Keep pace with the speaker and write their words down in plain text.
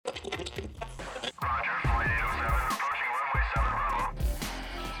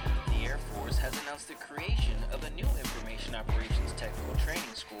the creation of a new information operations technical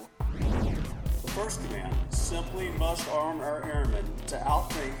training school. The first command simply must arm our airmen to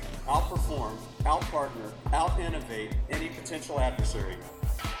outthink, outperform, outpartner, out-innovate any potential adversary.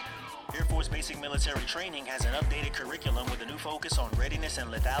 Air Force Basic Military Training has an updated curriculum with a new focus on readiness and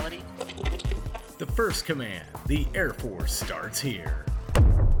lethality. The first command, the Air Force starts here.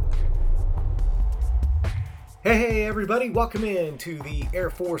 Hey everybody, welcome in to the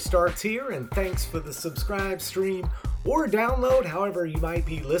Air Force Starts Here, and thanks for the subscribe, stream, or download, however you might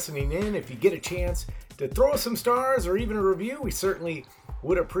be listening in. If you get a chance to throw us some stars or even a review, we certainly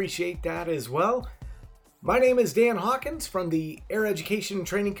would appreciate that as well. My name is Dan Hawkins from the Air Education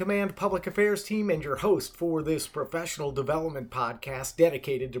Training Command Public Affairs team and your host for this professional development podcast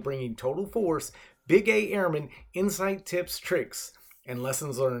dedicated to bringing total force, Big A Airmen insight, tips, tricks, and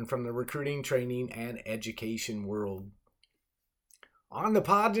lessons learned from the recruiting, training, and education world. On the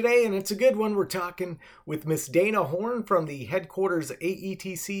pod today, and it's a good one, we're talking with Miss Dana Horn from the headquarters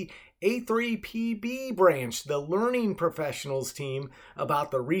AETC A3PB branch, the Learning Professionals team,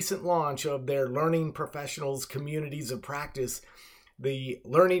 about the recent launch of their Learning Professionals Communities of Practice. The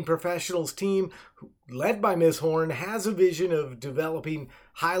Learning Professionals team, led by Ms. Horn, has a vision of developing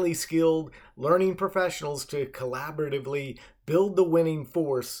highly skilled learning professionals to collaboratively build the winning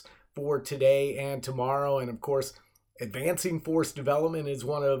force for today and tomorrow. And of course, advancing force development is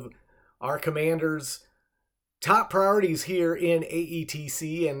one of our commander's top priorities here in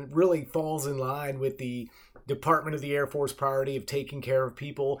AETC and really falls in line with the Department of the Air Force priority of taking care of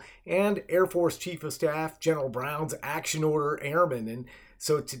people and Air Force Chief of Staff General Brown's Action Order Airmen. And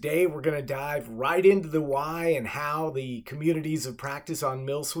so today we're going to dive right into the why and how the communities of practice on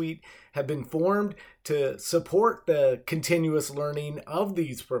MilSuite have been formed to support the continuous learning of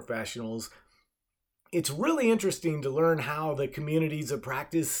these professionals. It's really interesting to learn how the communities of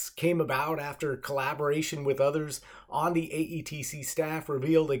practice came about after collaboration with others on the AETC staff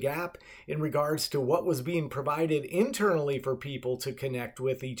revealed a gap in regards to what was being provided internally for people to connect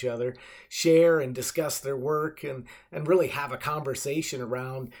with each other, share and discuss their work, and really have a conversation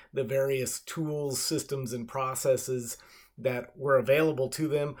around the various tools, systems, and processes that were available to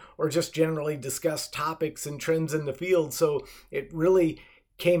them, or just generally discuss topics and trends in the field. So it really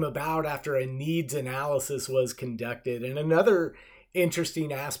came about after a needs analysis was conducted. And another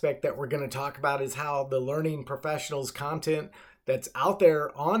interesting aspect that we're going to talk about is how the learning professionals content that's out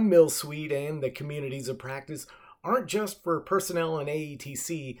there on MilSuite and the communities of practice aren't just for personnel in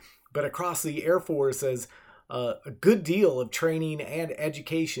AETC, but across the Air Force, as a good deal of training and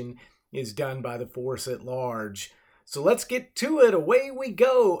education is done by the force at large. So let's get to it. Away we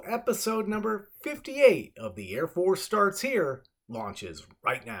go. Episode number 58 of the Air Force Starts Here launches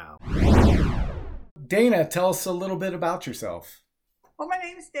right now. Dana, tell us a little bit about yourself. Well, my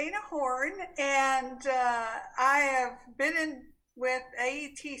name is Dana Horn, and I have been with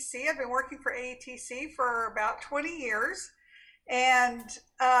AETC. I've been working for AETC for about 20 years, and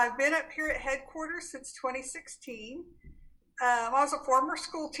I've been up here at headquarters since 2016. I was a former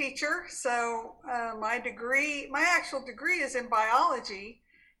school teacher, so my actual degree is in biology,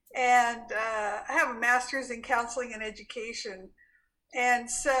 and I have a master's in counseling and education.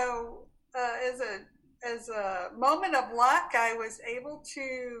 And so as a moment of luck, I was able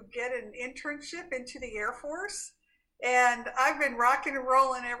to get an internship into the Air Force, and I've been rocking and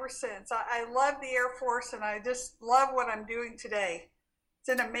rolling ever since. I love the Air Force, and I just love what I'm doing today. It's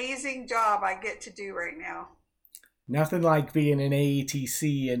an amazing job I get to do right now. Nothing like being an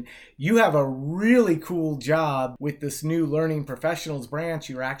AETC, and you have a really cool job with this new Learning Professionals branch.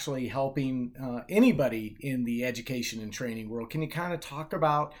 You're actually helping anybody in the education and training world. Can you kind of talk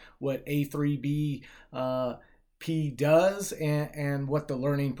about what A3B does and what the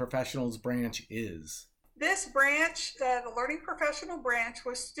Learning Professionals branch is? This branch, the Learning Professional branch,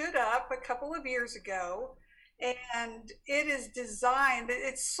 was stood up a couple of years ago. And it is designed,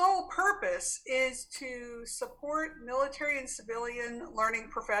 its sole purpose is to support military and civilian learning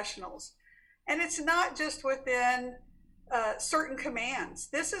professionals. And it's not just within certain commands.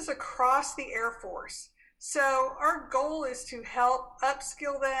 This is across the Air Force. So our goal is to help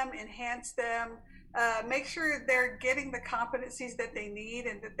upskill them, enhance them, make sure they're getting the competencies that they need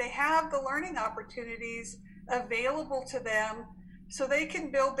and that they have the learning opportunities available to them so they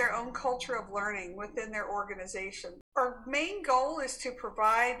can build their own culture of learning within their organization. Our main goal is to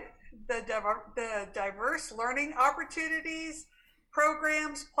provide the diverse learning opportunities,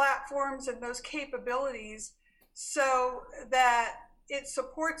 programs, platforms, and those capabilities so that it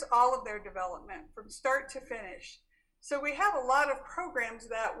supports all of their development from start to finish. So we have a lot of programs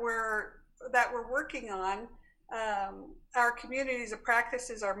that we're working on Our communities of practice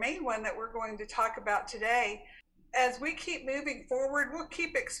is our main one that we're going to talk about today. As we keep moving forward, we'll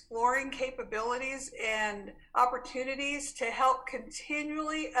keep exploring capabilities and opportunities to help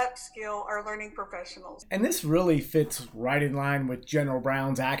continually upskill our learning professionals. And this really fits right in line with General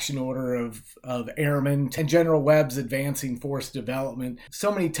Brown's action order of airmen and General Webb's advancing force development.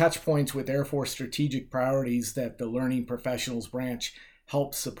 So many touch points with Air Force strategic priorities that the Learning Professionals branch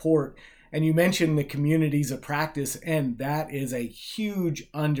helps support. And you mentioned the communities of practice, and that is a huge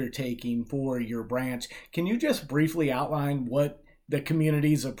undertaking for your branch. Can you just briefly outline what the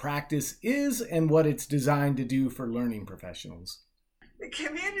communities of practice is and what it's designed to do for learning professionals? The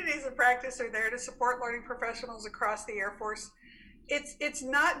communities of practice are there to support learning professionals across the Air Force. It's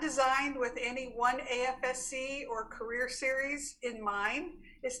not designed with any one AFSC or career series in mind.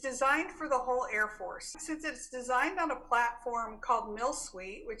 It's designed for the whole Air Force. Since it's designed on a platform called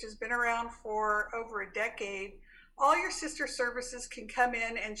MilSuite, which has been around for over a decade, all your sister services can come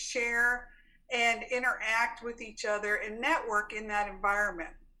in and share and interact with each other and network in that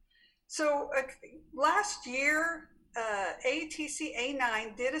environment. So last year, AETC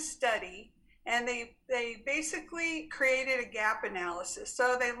A9 did a study, and they basically created a gap analysis.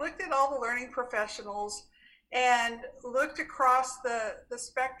 So they looked at all the learning professionals and looked across the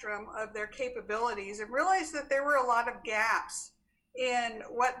spectrum of their capabilities and realized that there were a lot of gaps in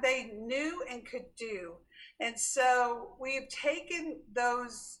what they knew and could do. And so we've taken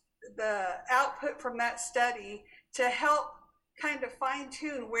the output from that study to help kind of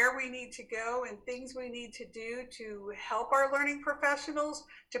fine-tune where we need to go and things we need to do to help our learning professionals,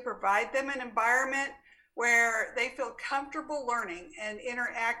 to provide them an environment where they feel comfortable learning and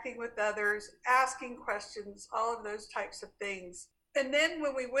interacting with others, asking questions, all of those types of things. And then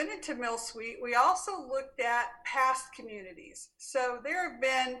when we went into MilSuite, we also looked at past communities. So there have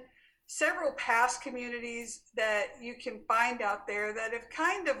been several past communities that you can find out there that have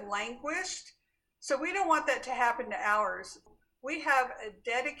kind of languished. So we don't want that to happen to ours. We have a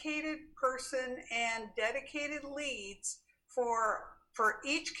dedicated person and dedicated leads for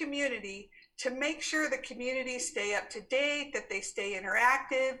each community to make sure the communities stay up to date, that they stay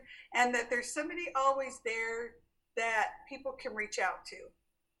interactive, and that there's somebody always there that people can reach out to.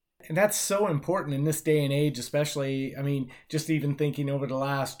 And that's so important in this day and age, especially, I mean, just even thinking over the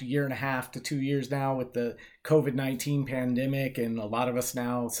last year and a half to 2 years now with the COVID-19 pandemic, and a lot of us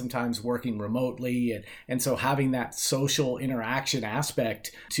now sometimes working remotely. And so having that social interaction aspect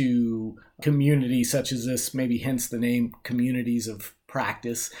to communities such as this, maybe hence the name communities of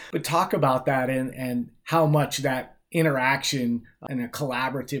practice. But talk about that and how much that interaction in a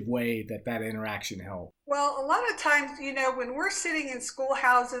collaborative way that interaction helps. Well, a lot of times, when we're sitting in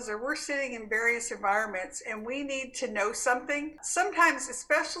schoolhouses or we're sitting in various environments and we need to know something, sometimes,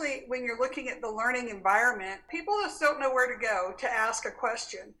 especially when you're looking at the learning environment, people just don't know where to go to ask a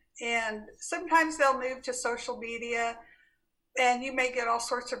question. And sometimes they'll move to social media and you may get all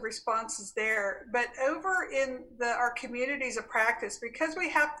sorts of responses there. But over in our communities of practice, because we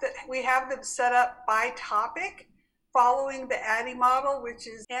have them set up by topic, following the ADDIE model, which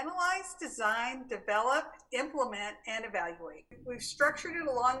is analyze, design, develop, implement, and evaluate. We've structured it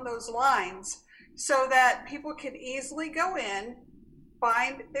along those lines so that people can easily go in,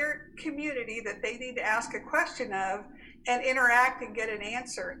 find their community that they need to ask a question of, and interact and get an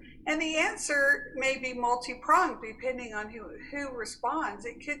answer. And the answer may be multi-pronged depending on who responds.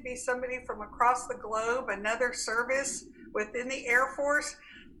 It could be somebody from across the globe, another service within the Air Force,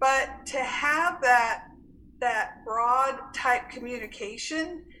 but to have that broad type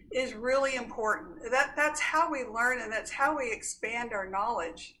communication is really important. That's how we learn, and that's how we expand our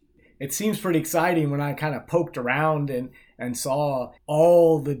knowledge. It seems pretty exciting when I kind of poked around and saw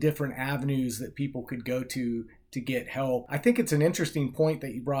all the different avenues that people could go to get help. I think it's an interesting point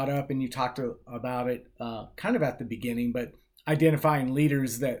that you brought up, and you talked about it kind of at the beginning, but identifying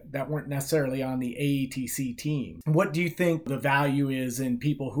leaders that weren't necessarily on the AETC team. What do you think the value is in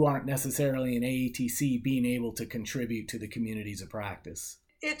people who aren't necessarily in AETC being able to contribute to the communities of practice?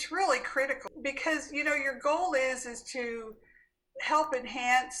 It's really critical because, your goal is to help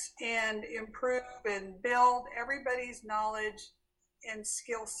enhance and improve and build everybody's knowledge and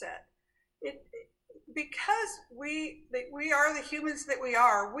skill set. Because we are the humans that we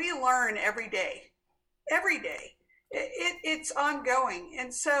are, we learn every day. It's ongoing.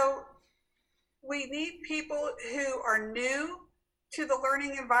 And so we need people who are new to the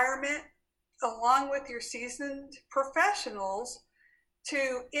learning environment, along with your seasoned professionals,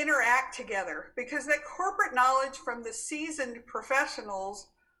 to interact together, because that corporate knowledge from the seasoned professionals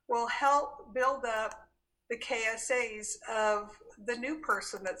will help build up the KSAs of the new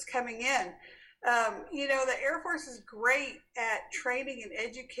person that's coming in. The Air Force is great at training and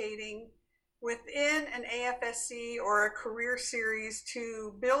educating within an AFSC or a career series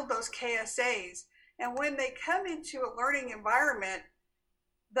to build those KSAs. And when they come into a learning environment,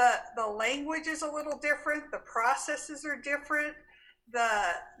 the language is a little different, the processes are different,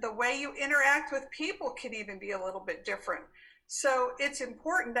 the way you interact with people can even be a little bit different. So it's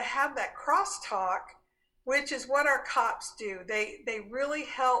important to have that crosstalk, which is what our cops do. They really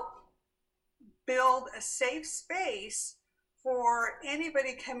help build a safe space for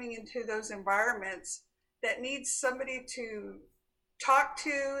anybody coming into those environments that needs somebody to talk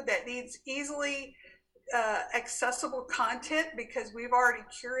to, that needs easily accessible content, because we've already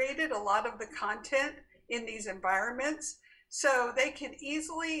curated a lot of the content in these environments. So they can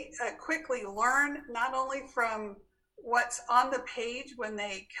easily, quickly learn not only from what's on the page when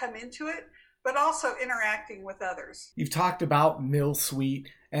they come into it, but also interacting with others. You've talked about MilSuite,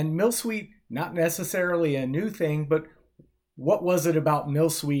 and MilSuite, not necessarily a new thing, but what was it about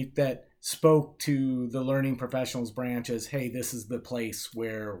MilSuite that spoke to the Learning Professionals branch as, hey, this is the place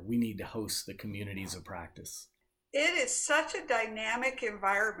where we need to host the communities of practice? It is such a dynamic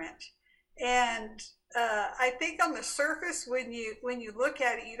environment. And I think on the surface, when you look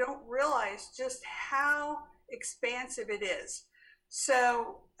at it, you don't realize just how expansive it is.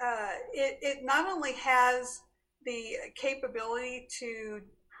 So it not only has the capability to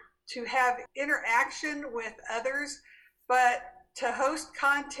have interaction with others, but to host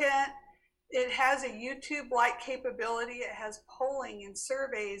content. It has a YouTube-like capability. It has polling and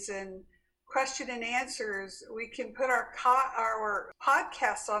surveys and question and answers. We can put our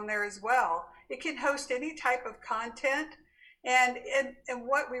podcasts on there as well. It can host any type of content. And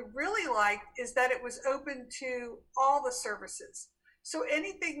what we really liked is that it was open to all the services. So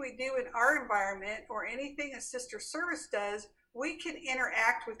anything we do in our environment or anything a sister service does, we can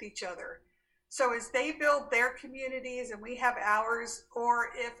interact with each other. So as they build their communities and we have ours, or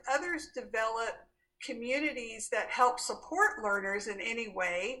if others develop communities that help support learners in any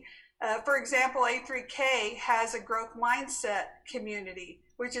way, for example, A3K has a growth mindset community,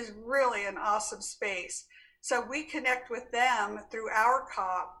 which is really an awesome space. So we connect with them through our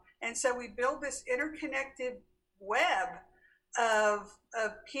COP. And so we build this interconnected web of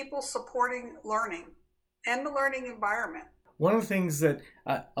people supporting learning and the learning environment. One of the things that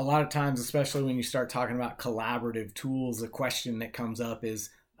a lot of times, especially when you start talking about collaborative tools, a question that comes up is,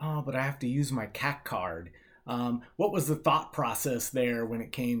 oh, but I have to use my CAC card. What was the thought process there when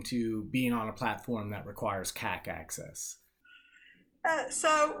it came to being on a platform that requires CAC access?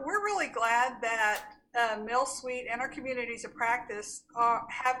 So we're really glad that MilSuite and our communities of practice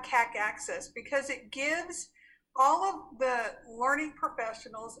have CAC access, because it gives all of the learning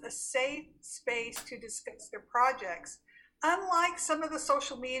professionals a safe space to discuss their projects. Unlike some of the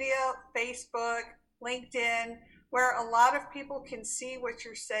social media, Facebook, LinkedIn, where a lot of people can see what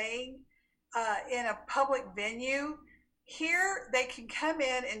you're saying in a public venue, here they can come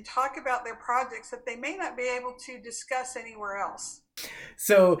in and talk about their projects that they may not be able to discuss anywhere else.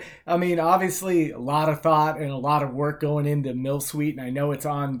 So, I mean, obviously a lot of thought and a lot of work going into MilSuite, and I know it's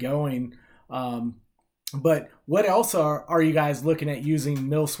ongoing. But what else are you guys looking at using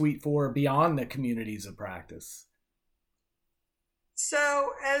MilSuite for beyond the communities of practice? So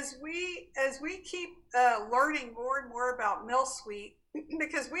as we keep learning more and more about MilSuite,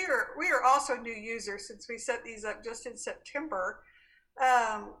 because we are also new users since we set these up just in September,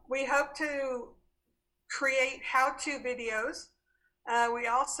 we hope to create how-to videos. We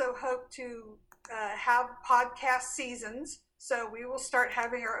also hope to have podcast seasons, so we will start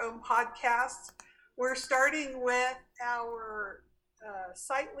having our own podcasts. We're starting with our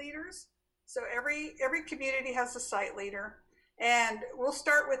site leaders. So every community has a site leader. And we'll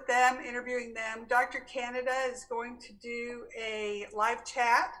start with them, interviewing them. Dr. Canada is going to do a live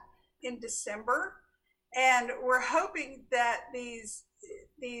chat in December. And we're hoping that these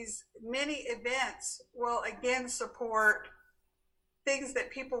mini events will again support things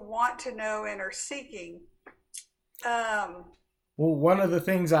that people want to know and are seeking. Well, one of the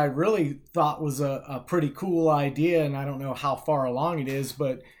things I really thought was a pretty cool idea, and I don't know how far along it is,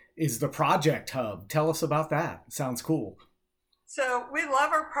 but is the Project Hub. Tell us about that. It sounds cool. So we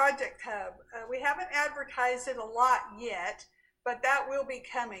love our Project Hub. We haven't advertised it a lot yet, but that will be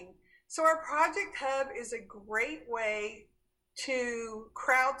coming. So our Project Hub is a great way to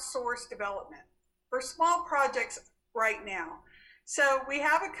crowdsource development for small projects right now. So we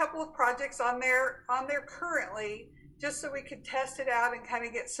have a couple of projects on there currently, just so we could test it out and kind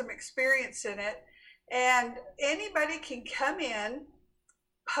of get some experience in it. And anybody can come in,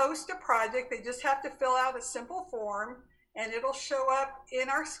 post a project. They just have to fill out a simple form, and it'll show up in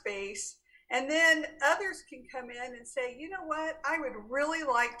our space. And then others can come in and say, you know what, I would really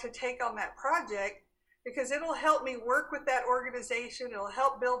like to take on that project because it'll help me work with that organization. It'll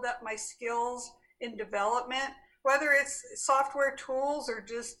help build up my skills in development, whether it's software tools or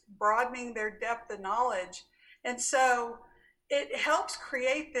just broadening their depth of knowledge. And so it helps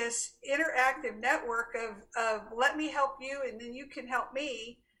create this interactive network of let me help you and then you can help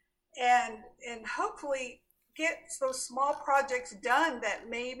me, and hopefully get those small projects done that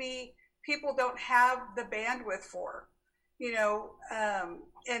maybe people don't have the bandwidth for,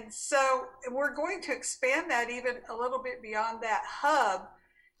 and so we're going to expand that even a little bit beyond that hub,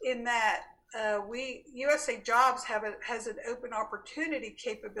 in that USA Jobs has an open opportunity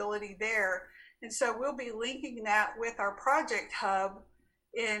capability there. And so we'll be linking that with our project hub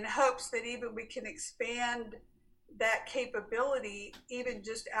in hopes that even we can expand that capability even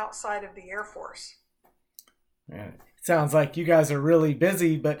just outside of the Air Force. Yeah, it sounds like you guys are really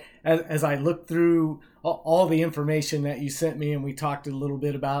busy, but as I look through all the information that you sent me and we talked a little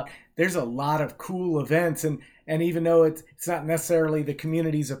bit about, there's a lot of cool events, and even though it's not necessarily the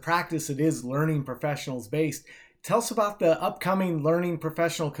communities of practice, it is learning professionals based. Tell us about the upcoming Learning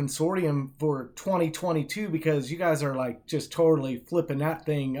Professional Consortium for 2022, because you guys are like just totally flipping that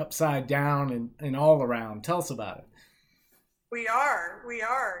thing upside down and all around. Tell us about it. We are.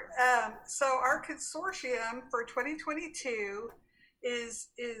 So our consortium for 2022 is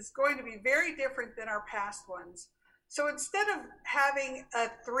going to be very different than our past ones. So instead of having a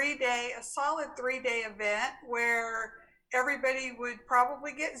solid 3-day event where everybody would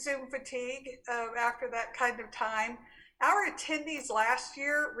probably get Zoom fatigue after that kind of time, our attendees last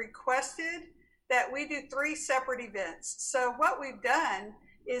year requested that we do 3 separate events. So what we've done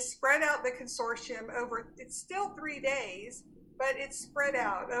is spread out the consortium over, it's still 3 days, but it's spread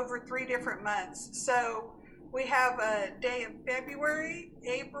out over 3 different months. So we have a day in February,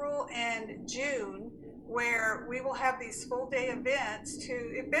 April, and June where we will have these full day events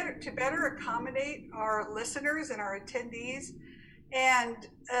to better accommodate our listeners and our attendees. And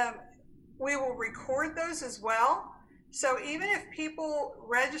we will record those as well. So even if people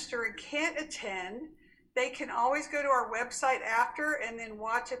register and can't attend, they can always go to our website after and then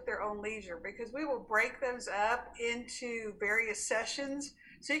watch at their own leisure, because we will break those up into various sessions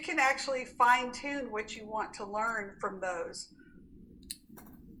so you can actually fine tune what you want to learn from those.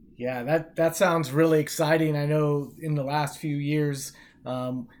 Yeah, that sounds really exciting. I know in the last few years,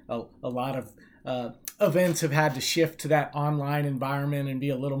 a lot of events have had to shift to that online environment and be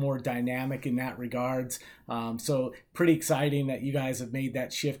a little more dynamic in that regards. So pretty exciting that you guys have made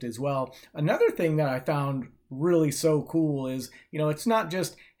that shift as well. Another thing that I found really so cool is, it's not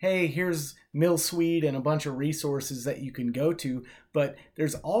just, hey, here's MilSuite and a bunch of resources that you can go to, but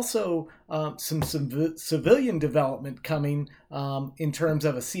there's also some civilian development coming in terms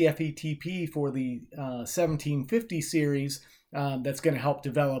of a CFETP for the 1750 series that's going to help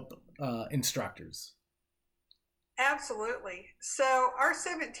develop instructors. Absolutely. So our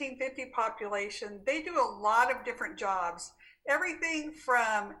 1750 population, they do a lot of different jobs, everything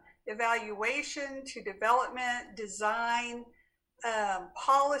from evaluation to development, design,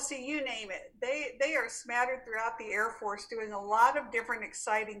 policy, you name it. They are smattered throughout the Air Force doing a lot of different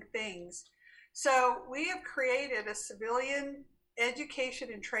exciting things. So we have created a civilian education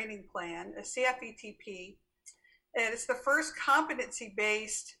and training plan, a CFETP, and it's the first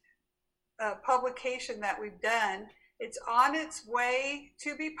competency-based publication that we've done. It's on its way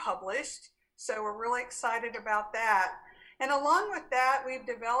to be published, so we're really excited about that. And along with that, we've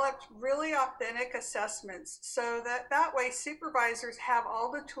developed really authentic assessments so that way supervisors have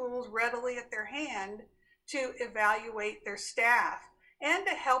all the tools readily at their hand to evaluate their staff and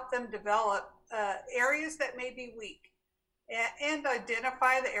to help them develop areas that may be weak and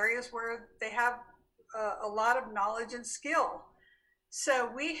identify the areas where they have a lot of knowledge and skill.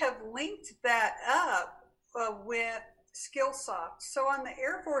 So we have linked that up with Skillsoft. So on the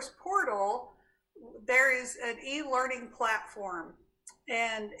Air Force portal, there is an e-learning platform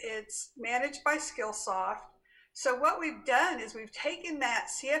and it's managed by Skillsoft. So what we've done is we've taken that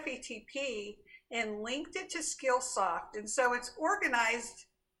CFETP and linked it to Skillsoft. And so it's organized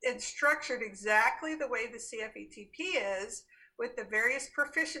and structured exactly the way the CFETP is, with the various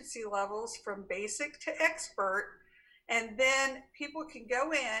proficiency levels from basic to expert. And then people can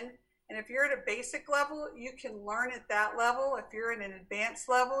go in, and if you're at a basic level, you can learn at that level. If you're at an advanced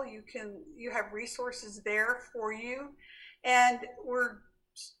level, you have resources there for you. And we're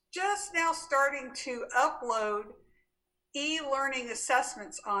just now starting to upload e-learning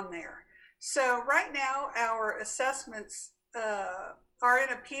assessments on there. So right now our assessments are in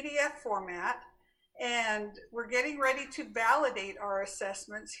a PDF format, And we're getting ready to validate our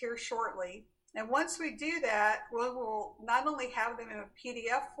assessments here shortly. And once we do that, we will not only have them in a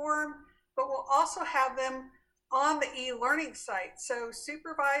PDF form, but we'll also have them on the e-learning site. So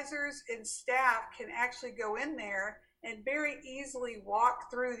supervisors and staff can actually go in there and very easily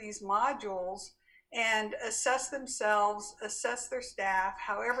walk through these modules and assess themselves, assess their staff,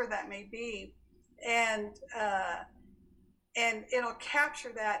 however that may be. And it'll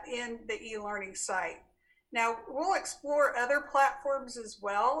capture that in the e-learning site. Now, we'll explore other platforms as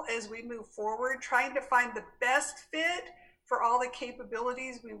well as we move forward, trying to find the best fit for all the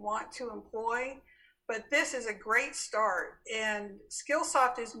capabilities we want to employ. But this is a great start, and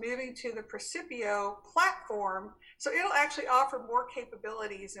Skillsoft is moving to the Precipio platform, so it'll actually offer more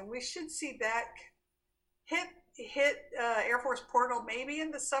capabilities, and we should see that hit Air Force Portal maybe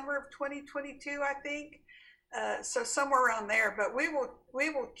in the summer of 2022, I think. So somewhere around there, but we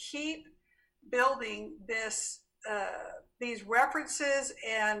will keep building these references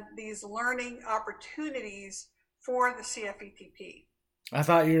and these learning opportunities for the CFETP. I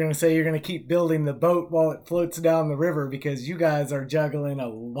thought you were going to say you're going to keep building the boat while it floats down the river, because you guys are juggling a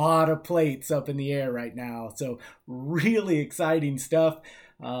lot of plates up in the air right now. So really exciting stuff.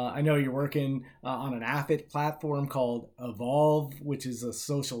 I know you're working on an AFIT platform called Evolve, which is a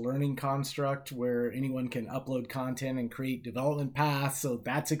social learning construct where anyone can upload content and create development paths. So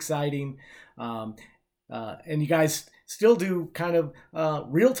that's exciting. And you guys still do kind of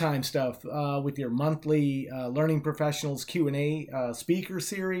real-time stuff with your monthly Learning Professionals Q&A speaker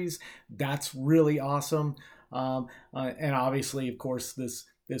series. That's really awesome. And obviously, of course, this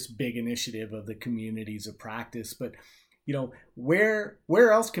big initiative of the communities of practice. But you know, where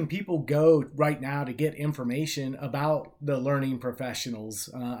else can people go right now to get information about the Learning Professionals?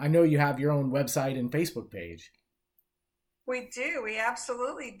 I know you have your own website and Facebook page. We do. We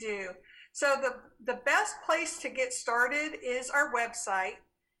absolutely do. So the best place to get started is our website,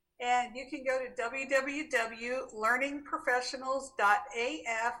 and you can go to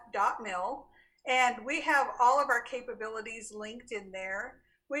www.learningprofessionals.af.mil, and we have all of our capabilities linked in there.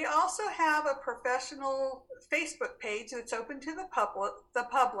 We also have a professional Facebook page that's open to the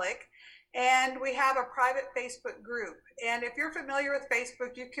public, and we have a private Facebook group. And if you're familiar with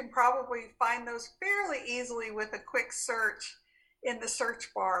Facebook, you can probably find those fairly easily with a quick search in the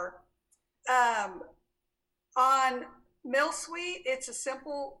search bar. On MilSuite, it's a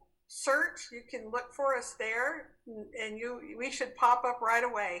simple search. You can look for us there, and we should pop up right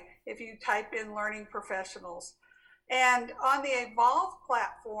away if you type in Learning Professionals. And on the Evolve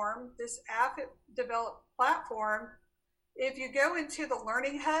platform, this AFIT developed platform, if you go into the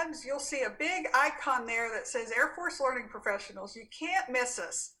learning hubs, you'll see a big icon there that says Air Force Learning Professionals. You can't miss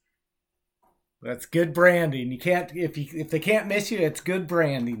us. That's good branding. You can't, if they can't miss you, it's good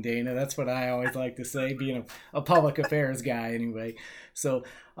branding, Dana. That's what I always like to say, being a public affairs guy anyway. So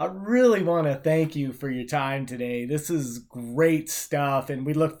I really want to thank you for your time today. This is great stuff, and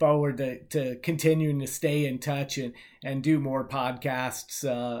we look forward to continuing to stay in touch and do more podcasts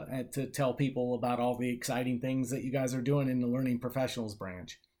and to tell people about all the exciting things that you guys are doing in the Learning Professionals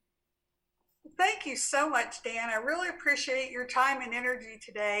branch. Thank you so much, Dan. I really appreciate your time and energy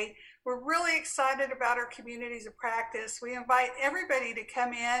today. We're really excited about our communities of practice. We invite everybody to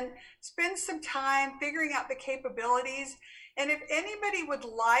come in, spend some time figuring out the capabilities. And if anybody would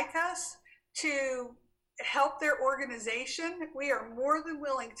like us to help their organization, we are more than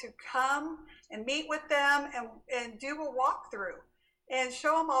willing to come and meet with them and do a walkthrough and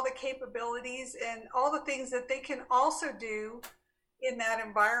show them all the capabilities and all the things that they can also do in that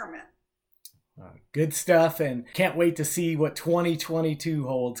environment. Good stuff, and can't wait to see what 2022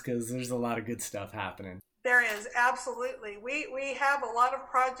 holds, because there's a lot of good stuff happening. There is, absolutely. We have a lot of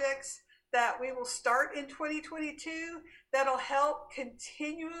projects that we will start in 2022 that'll help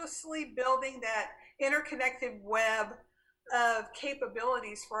continuously building that interconnected web of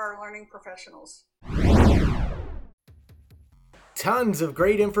capabilities for our learning professionals. Tons of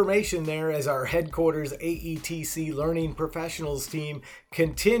great information there as our headquarters AETC Learning Professionals team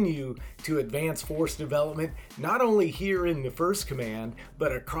continue to advance force development, not only here in the 1st Command,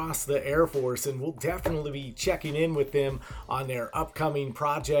 but across the Air Force. And we'll definitely be checking in with them on their upcoming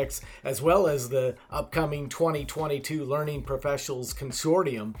projects, as well as the upcoming 2022 Learning Professionals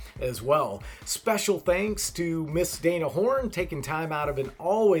Consortium as well. Special thanks to Miss Dana Horn taking time out of an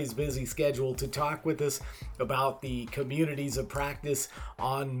always busy schedule to talk with us about the communities of practice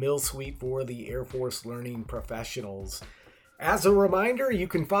on MilSuite for the Air Force Learning Professionals. As a reminder, you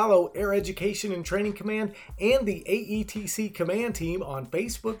can follow Air Education and Training Command and the AETC Command Team on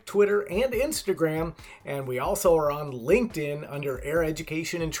Facebook, Twitter, and Instagram, and we also are on LinkedIn under Air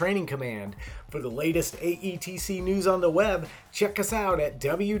Education and Training Command. For the latest AETC news on the web, check us out at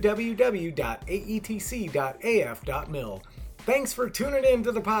www.aetc.af.mil. Thanks for tuning in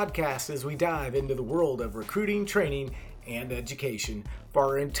to the podcast as we dive into the world of recruiting, training, and education. For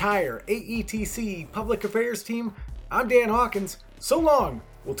our entire AETC Public Affairs team, I'm Dan Hawkins. So long.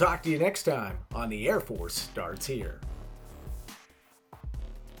 We'll talk to you next time on The Air Force Starts Here.